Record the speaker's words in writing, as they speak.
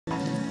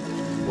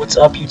What's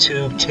up,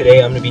 YouTube?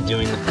 Today I'm going to be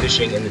doing the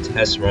fishing in the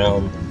test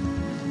realm.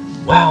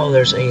 Wow,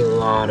 there's a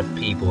lot of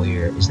people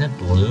here. Isn't that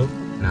Blue?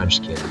 No,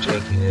 just kidding.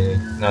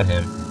 JK, not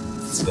him.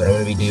 But I'm going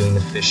to be doing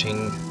the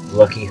fishing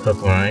lucky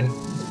hook line.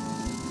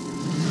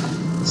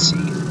 Let's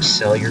see.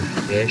 Sell your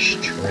fish,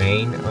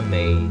 train,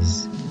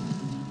 amaze.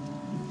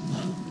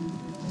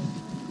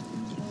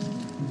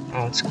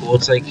 Oh, it's cool.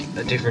 It's like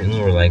a different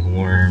lure, like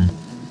worm.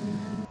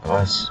 Oh,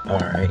 that's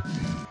alright.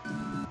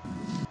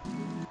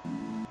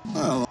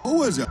 Hello,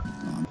 wizard.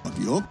 I'm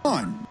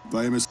wizard101,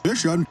 famous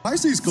fish and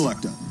Pisces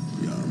collector.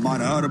 You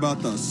might have heard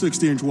about the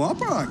 60-inch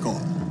whopper I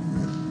caught.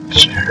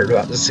 I heard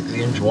about the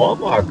 60-inch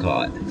whopper I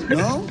caught.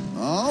 No?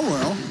 Oh,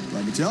 well,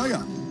 let me tell you.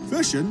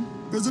 Fishing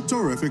is a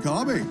terrific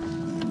hobby,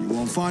 and you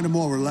won't find a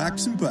more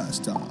relaxing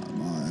pastime.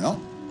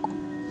 Well,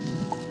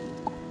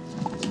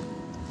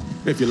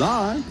 if you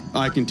like,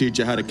 I can teach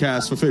you how to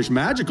cast for fish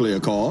magically,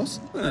 of course,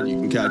 and you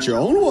can catch your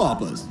own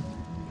whoppers.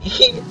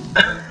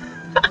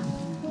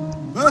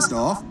 First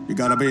off, you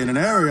gotta be in an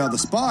area of the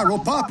spiral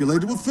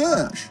populated with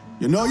fish.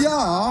 You know you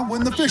are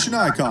when the fishing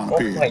icon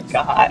appears. Oh my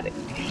god,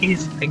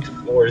 he's like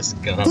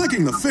Forrest Gump.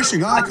 Clicking the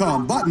fishing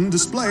icon button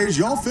displays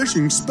your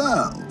fishing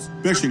spells.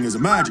 Fishing is a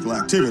magical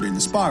activity in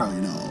the spiral,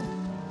 you know.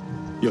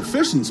 Your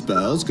fishing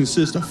spells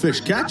consist of fish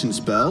catching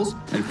spells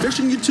and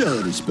fishing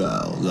utility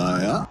spells,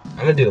 yeah? I'm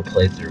gonna do a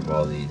playthrough of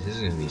all these. This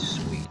is gonna be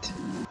sweet.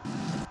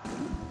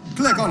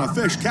 Click on a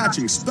fish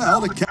catching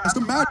spell to cast a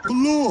magical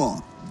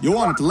lure. You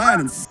want it to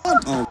land in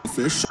front of the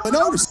fish so they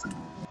notice it.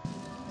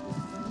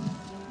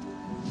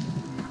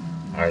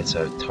 Alright,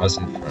 so toss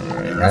it in front.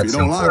 Right, If you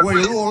don't like where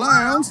your lure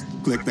lands,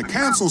 click the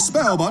cancel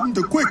spell button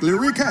to quickly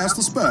recast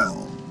the spell.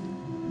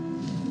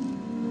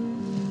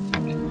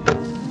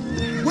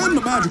 When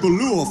the magical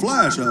lure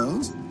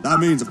flashes, that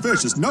means the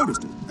fish has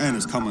noticed it and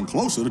is coming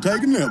closer to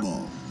take a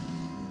nibble.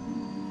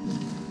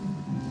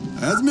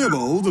 As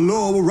nibbled, the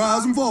lure will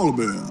rise and fall a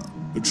bit.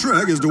 The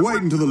trick is to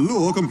wait until the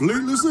lure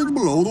completely sinks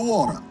below the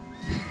water.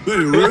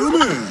 Then you reel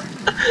them in.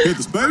 Hit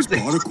the space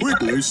bar to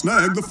quickly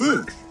snag the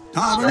fish.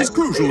 Timing is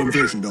crucial in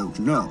fishing, don't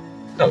you know?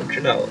 Don't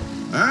you know?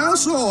 And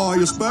so are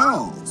your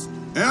spells.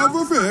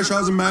 Every fish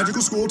has a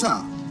magical school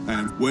type.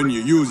 And when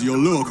you use your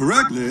lure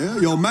correctly,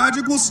 your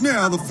magic will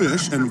snare the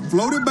fish and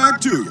float it back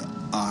to you.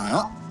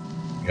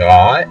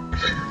 Got.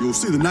 You'll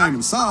see the name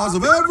and size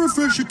of every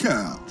fish you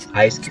catch.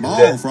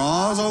 Small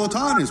fries are the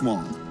tiniest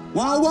ones,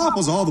 while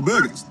whoppers are the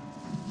biggest.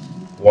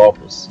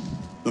 Whoppers.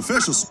 The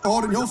fish are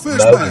stored in your fish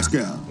Logan.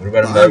 basket. What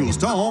about The Angler's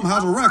Tome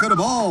has a record of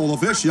all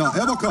the fish you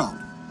ever caught.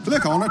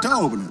 Click on it to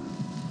open it.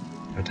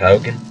 A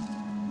token?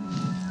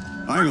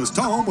 Angler's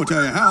Tome will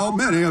tell you how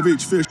many of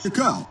each fish you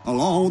caught,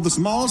 along with the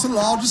smallest and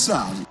largest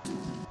sizes.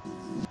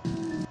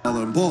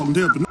 Another important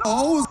tip to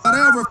know is that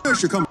every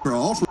fish you come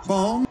across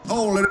responds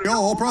only to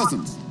your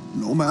presence,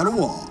 no matter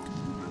what.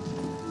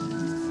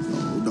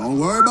 So don't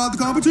worry about the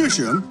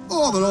competition,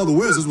 or that other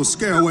wizards will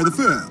scare away the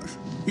fish.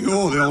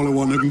 You're the only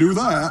one that can do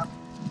that.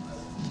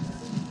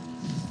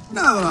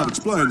 Now that I've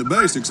explained the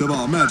basics of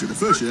our magical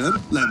fishing,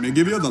 let me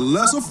give you the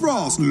Lesser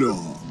Frost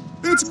Lure.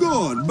 It's a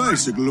good,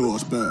 basic lure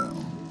spell.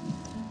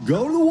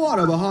 Go to the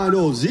water behind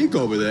old Zeke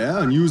over there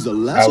and use the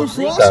Lesser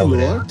Frost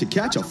Lure to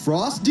catch a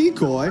frost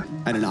decoy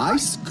and an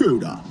ice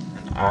cuda.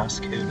 An ice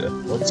cuda.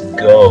 Let's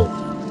go.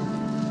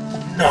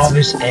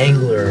 Novice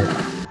angler.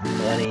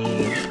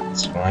 Money.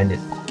 Let's find it.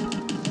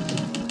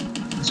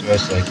 It's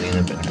most likely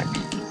in the back.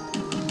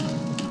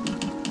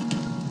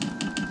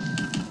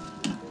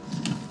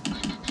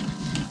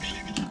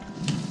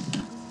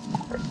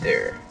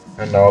 There,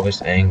 a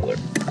novice angler.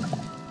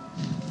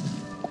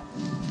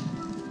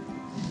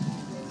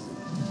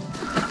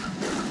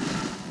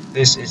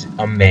 This is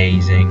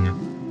amazing.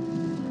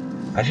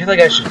 I feel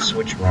like I should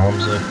switch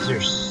ROMs though, because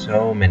there's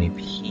so many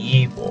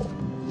people.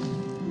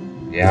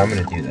 Yeah, I'm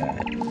gonna do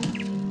that.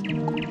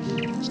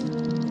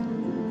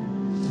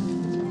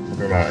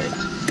 Never mind.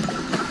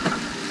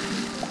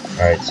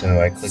 Alright,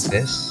 so I click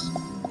this.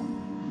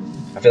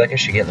 I feel like I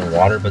should get in the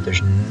water, but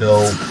there's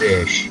no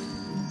fish.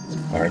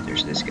 Alright,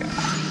 there's this guy.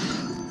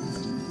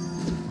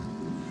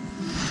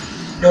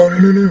 No.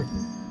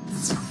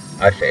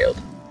 I failed.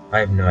 I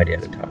have no idea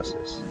how to toss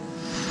this.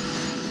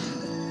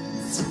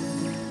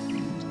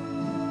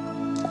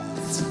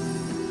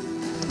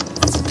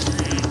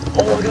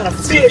 Oh, I got a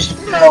fish!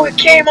 No, it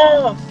came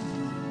off!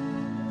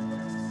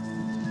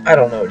 I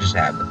don't know what just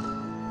happened.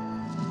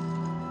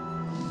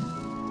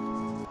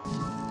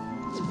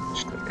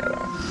 Just click that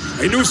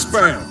off. A new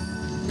spell.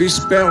 This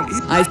spell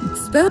I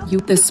spell you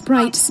the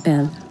sprite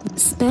spell.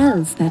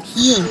 Spells that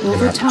heal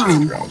over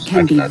time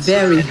can be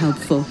very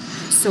helpful,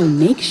 so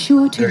make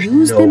sure to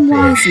use them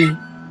wisely.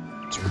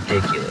 It's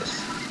ridiculous.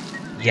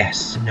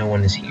 Yes, no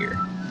one is here.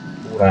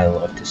 Would I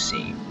love to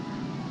see?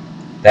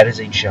 That is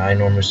a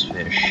ginormous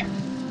fish.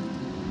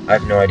 I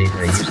have no idea how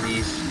to use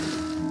these.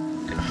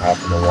 I'm gonna hop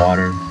in the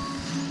water.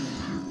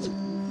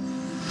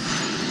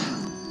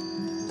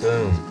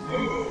 Boom.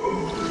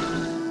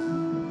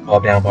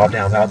 Bob down, bob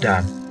down, bob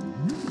down.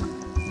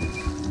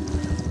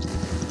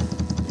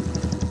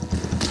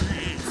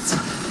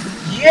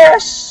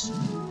 Yes!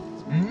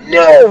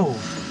 No!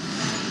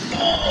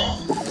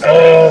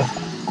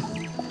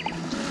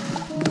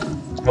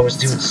 I was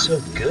doing so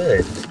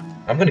good.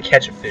 I'm gonna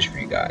catch a fish for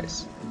you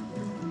guys.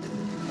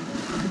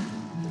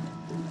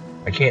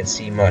 I can't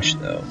see much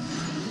though.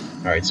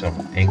 Alright, so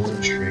I'm angling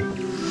the tree.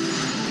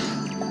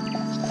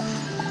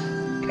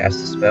 Cast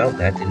a spell.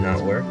 That did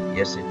not work.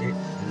 Yes, it did.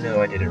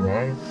 No, I did it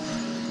wrong.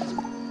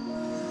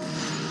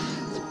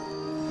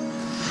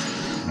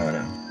 Oh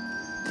no.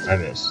 I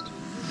missed.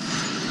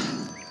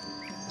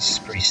 This is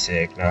pretty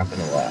sick, not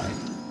gonna lie.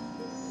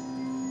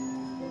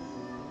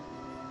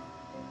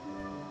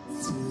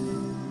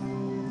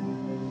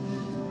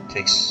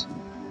 Takes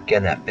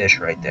getting that fish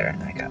right there.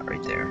 I got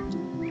right there.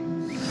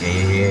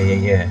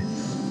 Yeah.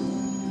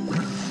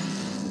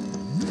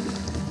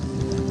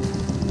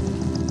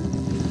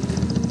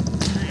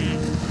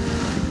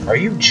 Are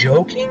you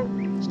joking?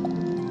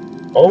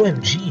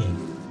 OMG.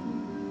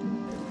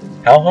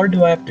 How hard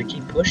do I have to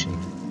keep pushing?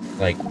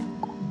 Like...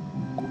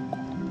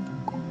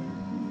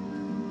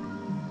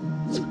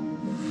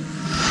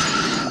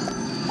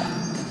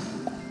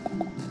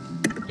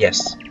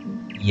 Yes.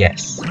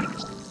 Yes.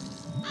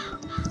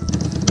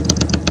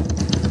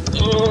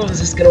 Oh, is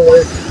this gonna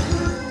work?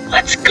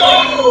 Let's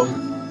go!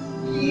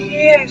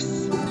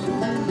 Yes!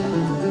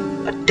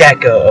 A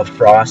deco, a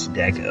frost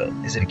deco.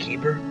 Is it a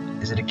keeper?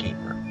 Is it a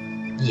keeper?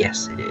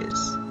 Yes, it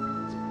is.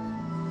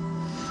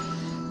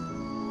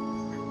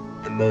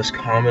 The most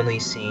commonly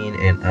seen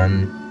and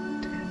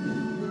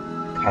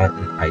uncaught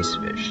ice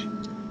fish.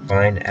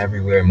 Find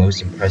everywhere.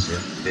 Most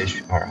impressive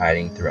fish are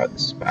hiding throughout the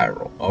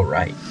spiral.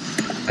 Alright.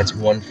 That's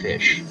one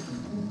fish.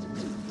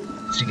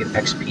 So you get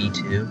XP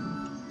too.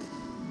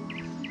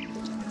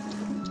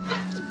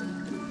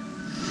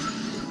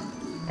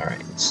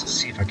 Alright, let's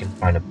see if I can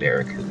find a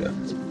barracuda.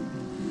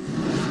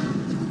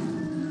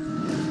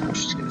 I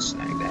was just gonna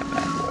snag that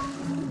bad boy.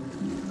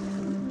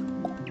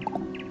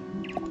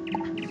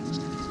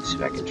 See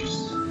if I can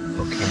just...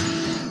 Okay.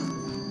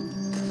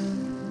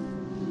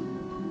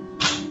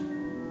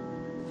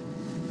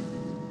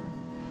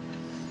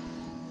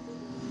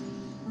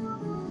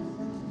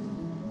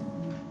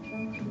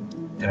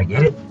 Did I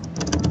get it?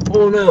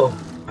 Oh no!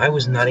 I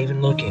was not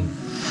even looking.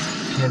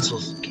 Cancel.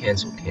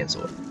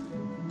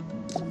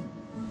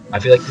 I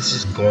feel like this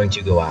is going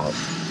to go out.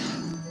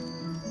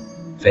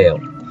 Fail.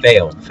 Hit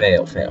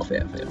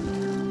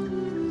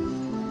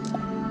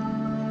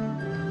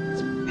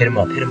him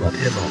up.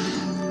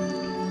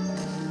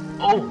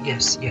 Oh,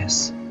 yes.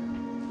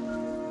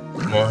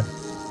 Come on.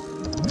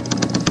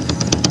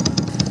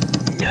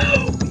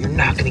 No, you're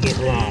not gonna get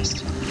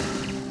lost.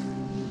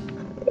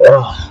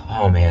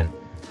 Oh man.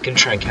 I'm gonna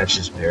try and catch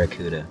this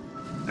barracuda.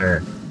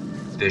 Or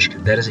fish.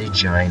 That is a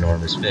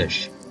ginormous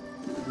fish.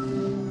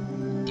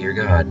 Dear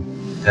God.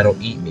 That'll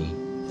eat me.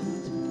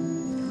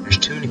 There's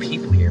too many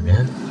people here,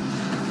 man.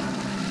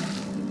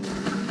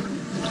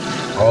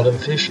 All them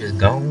fish is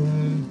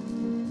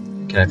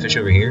gone. Can I fish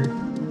over here?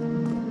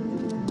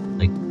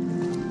 Like,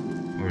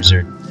 or is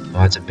there... Oh,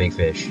 that's a big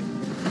fish.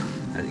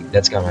 I think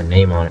that's got my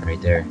name on it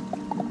right there.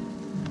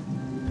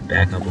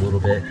 Back up a little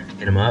bit.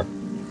 Hit him up.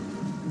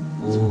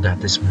 Ooh, got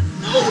this one.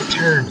 Oh,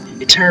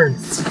 it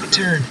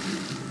turned.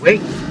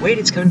 Wait,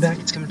 it's coming back.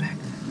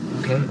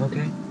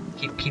 Okay.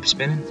 Keep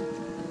spinning.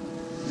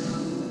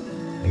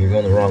 You're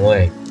going the wrong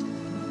way.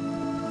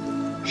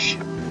 Shit,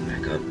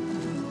 back up.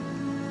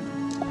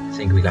 I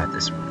think we got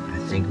this one. I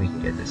think we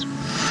can get this one.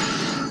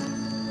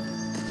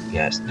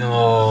 Yes.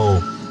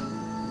 No.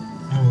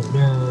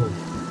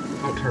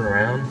 Don't turn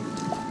around.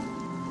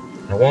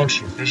 I want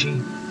you,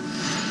 fishy.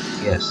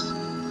 Yes.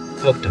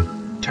 Hooked him.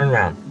 Turn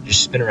around.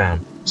 Just spin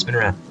around. Spin.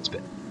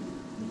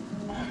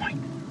 Oh my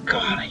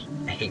God,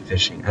 I hate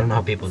fishing. I don't know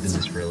how people do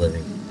this for a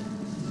living.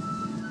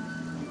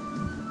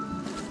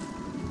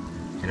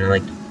 And they're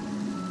like...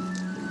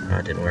 Oh,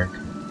 it didn't work.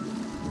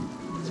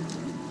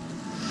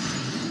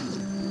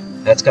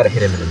 That's gotta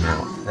hit him in the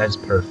mouth. That is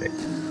perfect.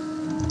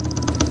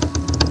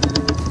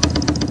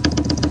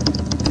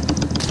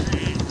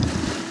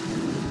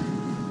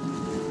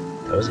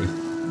 That was a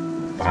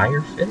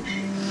fire fish,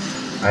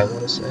 I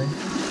want to say.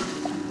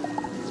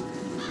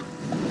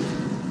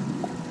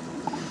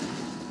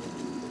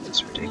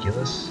 It's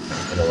ridiculous.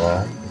 Not gonna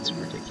lie, it's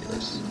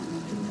ridiculous.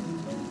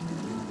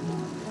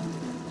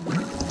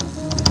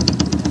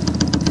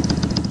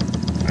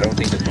 I don't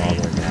think the bomb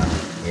went down.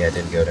 Yeah, it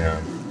didn't go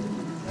down.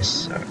 I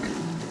suck.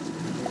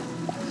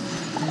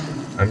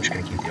 I'm just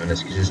gonna keep doing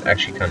this because it's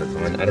actually kind of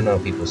fun. I don't know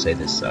if people say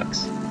this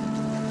sucks.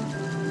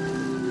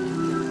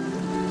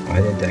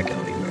 Why didn't that go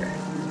anywhere?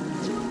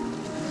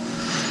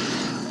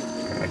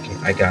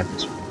 I got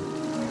this one.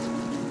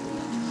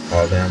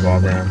 Ball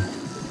down.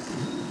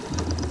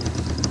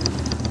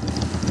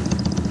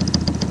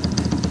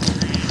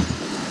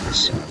 I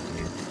suck,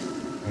 dude.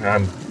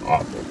 I'm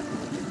awful.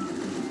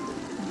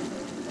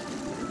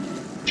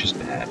 Just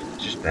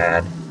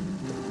bad.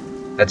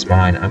 That's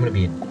mine. I'm gonna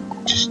be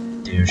just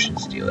douche and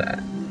steal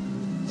that.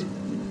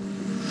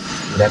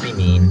 Would that be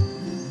mean?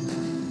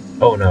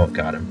 Oh no, it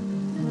got him.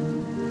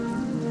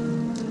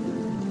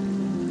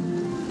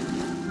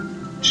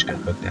 Just gonna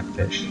hook that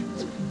fish.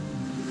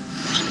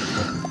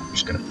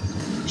 Just gonna hook him.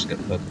 I'm just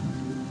gonna hook him.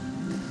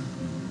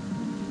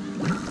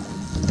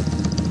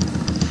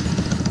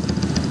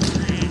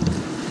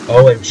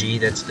 OMG,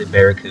 that's the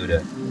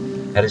Barracuda.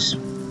 That is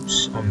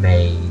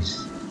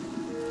amazing.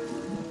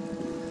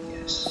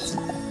 Yes.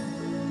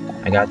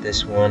 I got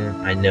this one.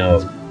 I know.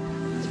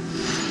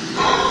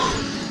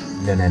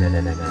 No.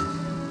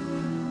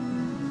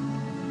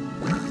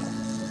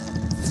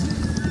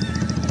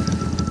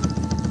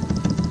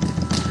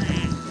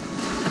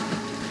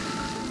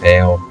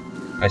 Fail.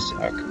 I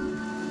suck.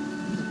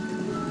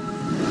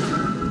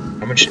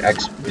 How much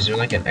X... Is there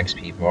like an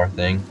XP bar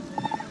thing?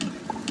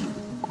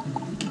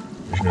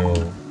 There's no...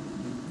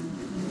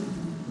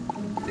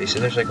 They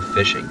said there's like a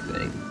fishing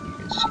thing you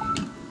can see.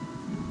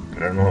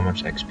 But I don't know how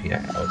much XP I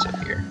have. Oh, it's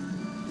up here.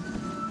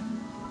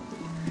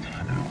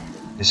 I know.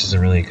 This is a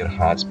really good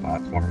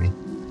hotspot for me.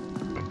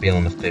 I'm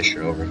feeling the fish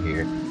are over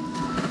here.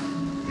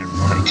 Never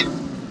mind.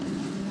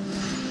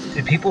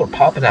 Dude, people are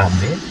popping out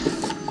mid?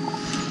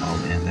 Oh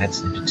man,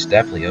 it's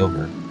definitely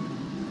over.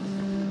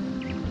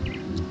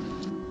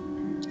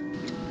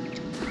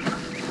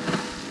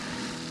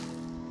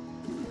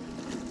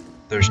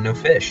 There's no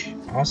fish.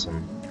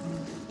 Awesome.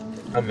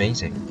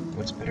 Amazing.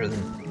 What's better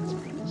than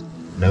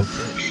no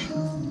fish?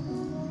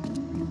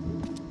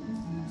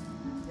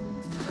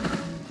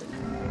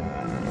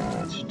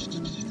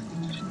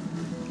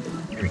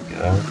 Here we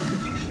go. A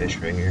few fish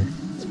right here.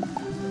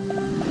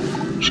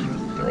 I'm just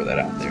gonna throw that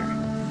out there.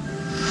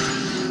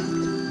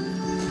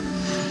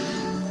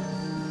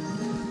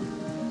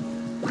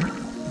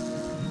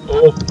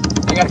 Oh,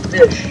 I got a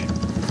fish.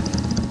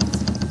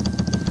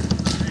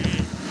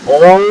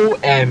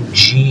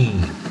 OMG.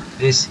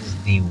 This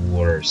is the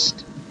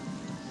worst.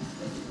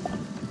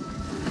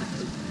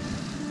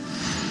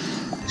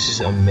 This is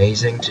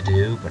amazing to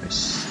do, but I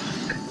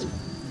suck.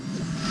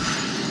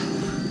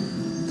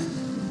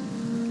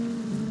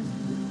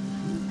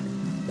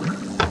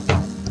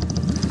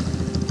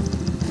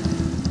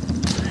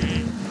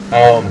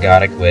 Oh my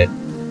god, I quit.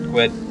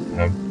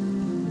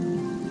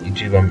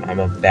 YouTube, I'm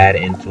a bad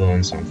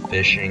influence on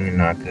fishing,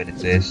 not good at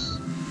this.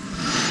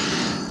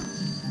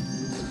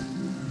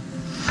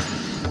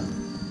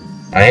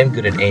 I am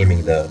good at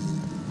aiming though.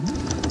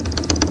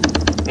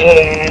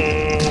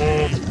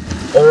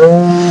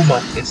 Oh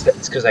my, it's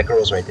because that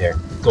girl's right there.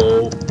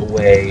 Go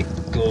away,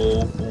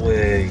 go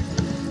away.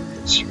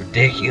 It's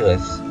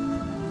ridiculous.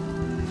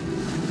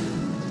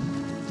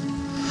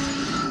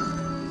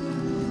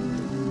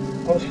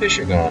 All the fish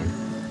are gone.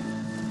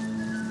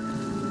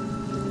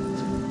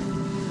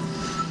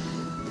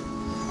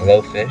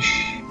 Hello, fish?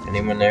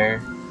 Anyone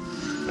there?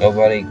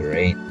 Nobody?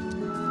 Great.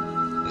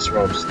 This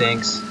rope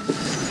stinks.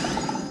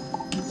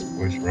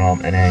 Where's Rom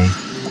NA?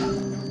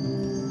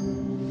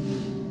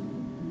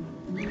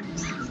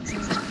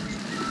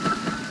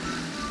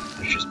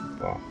 There's just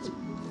ball.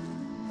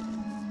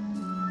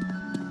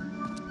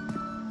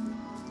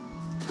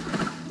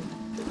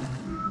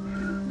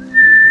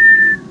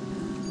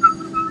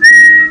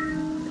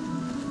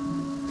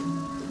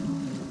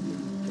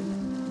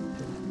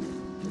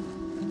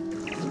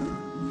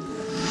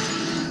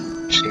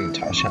 Just gonna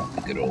toss out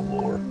the good old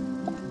lure.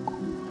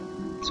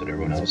 That's what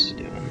everyone else is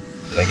doing.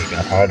 I feel like it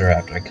got harder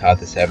after I caught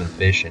the 7th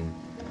fish and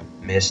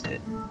missed it.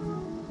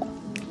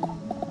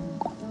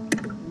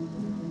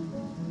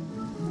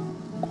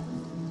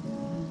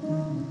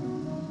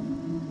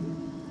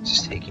 This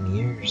is taking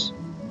years.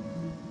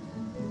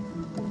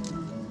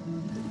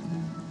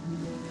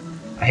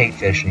 I hate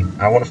fishing.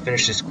 I want to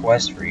finish this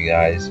quest for you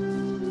guys. Oh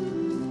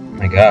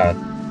my god.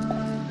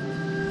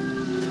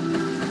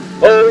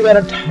 Oh, we got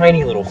a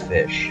tiny little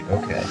fish.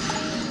 Okay.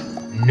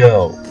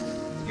 No.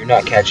 You're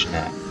not catching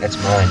that. That's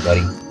mine,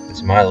 buddy.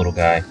 That's my little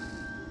guy.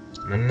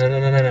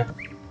 No.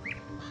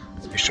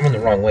 You're swimming the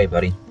wrong way,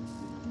 buddy.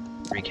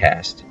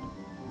 Recast.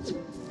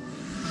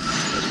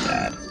 That's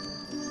bad.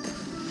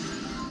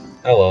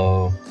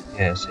 Hello.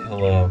 Yeah, say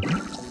hello.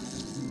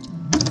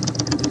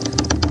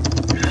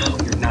 No,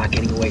 you're not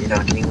getting away. You're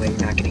not getting away.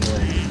 You're not getting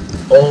away.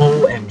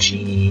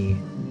 OMG.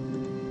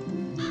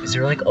 Is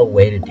there like a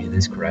way to do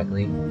this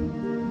correctly?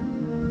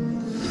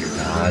 Dear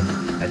God.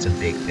 That's a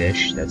big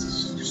fish. That's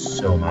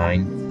so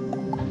mine.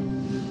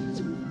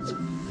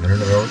 No,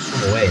 let's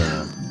swim away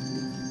now.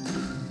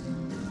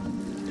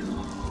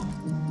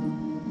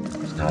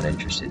 He's not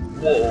interested.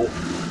 Whoa!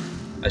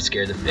 I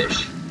scared the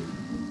fish.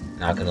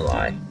 Not gonna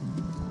lie.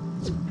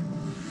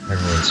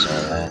 Everyone saw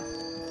that.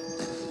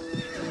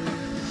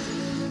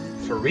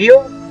 For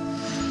real?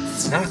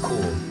 Not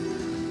cool.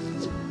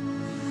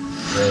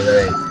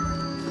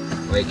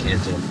 Wait,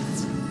 cancel.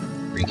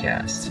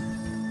 Recast.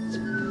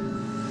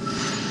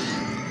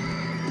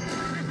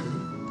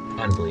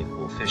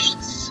 Unbelievable. Fish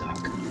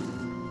suck.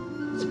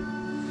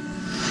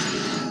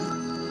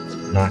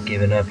 Not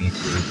giving up,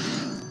 YouTube.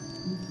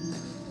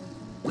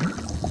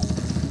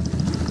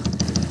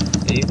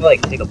 Did you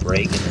like take a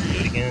break and then do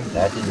it again?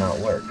 That did not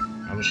work.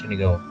 I'm just gonna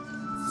go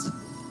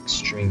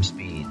extreme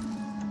speed.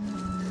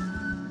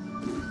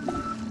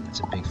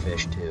 That's a big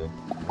fish too.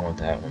 I want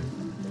that one.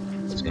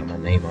 It's got my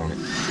name on it.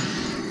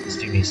 This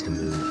dude needs to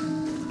move.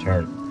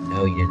 Turn.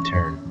 No, you didn't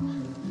turn.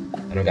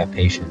 I don't got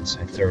patience.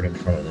 I throw it in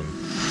front of them.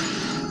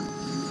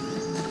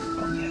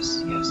 Oh,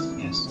 yes, yes,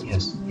 yes,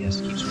 yes,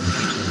 yes. Keep swimming,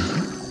 keep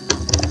swimming.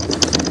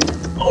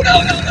 Oh,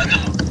 no, no, no, no!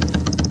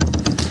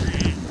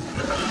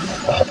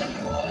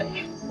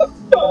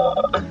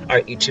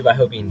 Alright, YouTube, I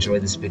hope you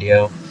enjoyed this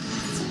video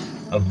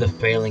of the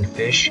failing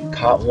fish.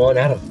 Caught 1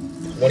 out of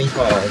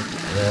 25.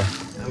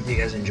 I hope you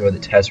guys enjoyed the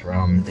test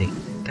realm. Tell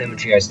me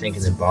what you guys think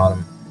in the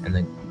bottom and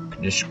the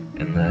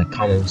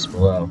comments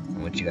below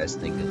on what you guys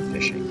think of the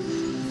fishing.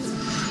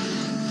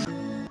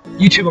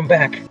 YouTube, I'm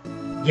back.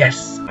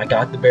 Yes, I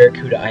got the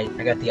barracuda. I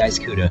got the ice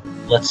cuda.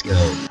 Let's go.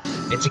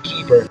 It's a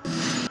keeper.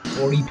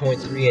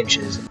 40.3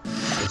 inches.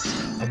 It's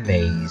a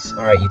maze.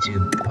 Alright,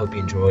 YouTube. Hope you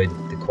enjoyed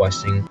the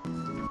questing.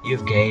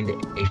 You've gained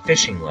a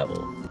fishing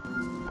level.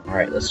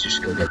 Alright, let's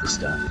just go get the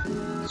stuff.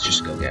 Let's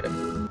just go get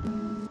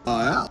him. Oh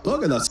yeah,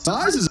 look at the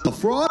sizes of the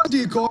fraud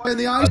decoy in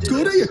the ice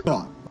cuda you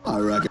caught. I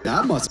reckon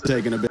that must have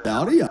taken a bit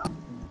out of you.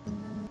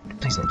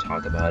 Please don't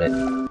talk about it.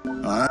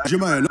 As you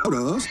may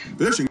notice,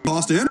 fishing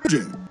costs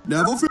energy.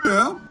 Never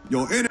fear,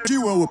 your energy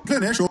will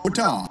replenish over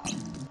time.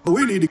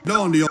 We need to get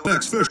on to your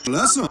next fishing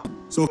lesson.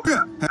 So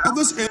here, have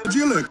this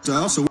energy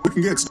elixir so we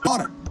can get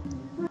started.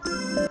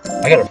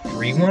 I got a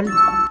free one?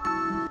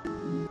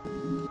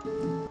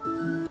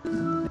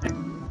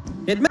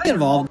 It may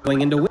involve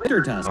going into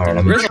winter dust Alright, and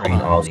I'm gonna grizzle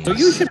train all ponds, these. so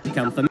you should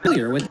become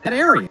familiar with that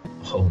area.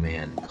 Oh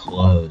man,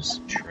 clothes,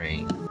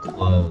 train,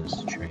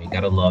 clothes, train.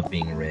 Gotta love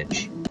being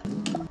rich.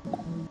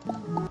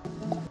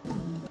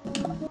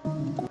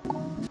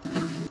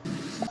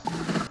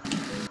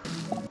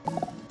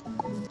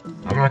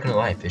 I'm not gonna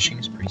lie, fishing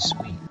is pretty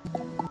sweet.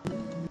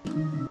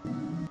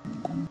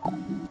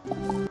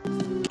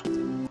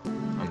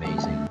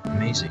 Amazing,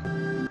 amazing.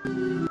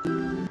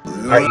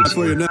 Alright,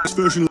 for your next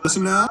fishing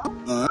lesson now?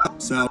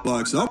 Sounds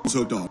like someone's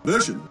hooked on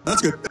fishing.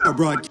 Let's get there,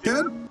 bright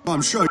kid.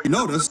 I'm sure you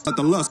noticed that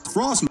the lust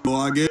frost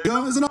lure I gave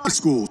you is an ice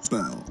school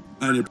spell.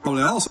 And you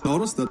probably also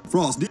noticed that the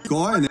frost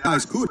decoy and the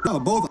ice cuda are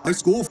both ice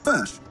school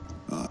fish.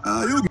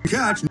 You can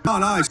catch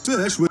non-ice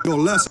fish with your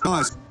less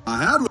ice.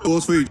 I have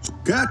lures for each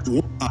catch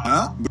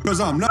one.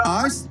 Because I'm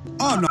nice,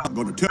 I'm not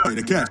going to tell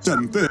you to catch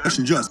 7 fish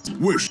and just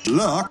wish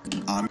luck.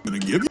 I'm going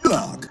to give you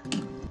luck.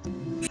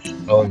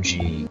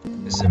 OMG,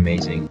 this is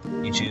amazing.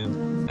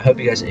 YouTube, I hope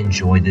you guys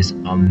enjoyed this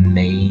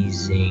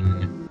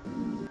amazing...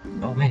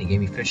 Oh man, he gave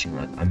me fishing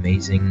luck.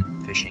 Amazing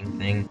fishing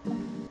thing.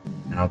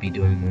 And I'll be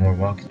doing more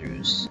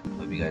walkthroughs.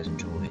 Hope you guys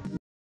enjoyed.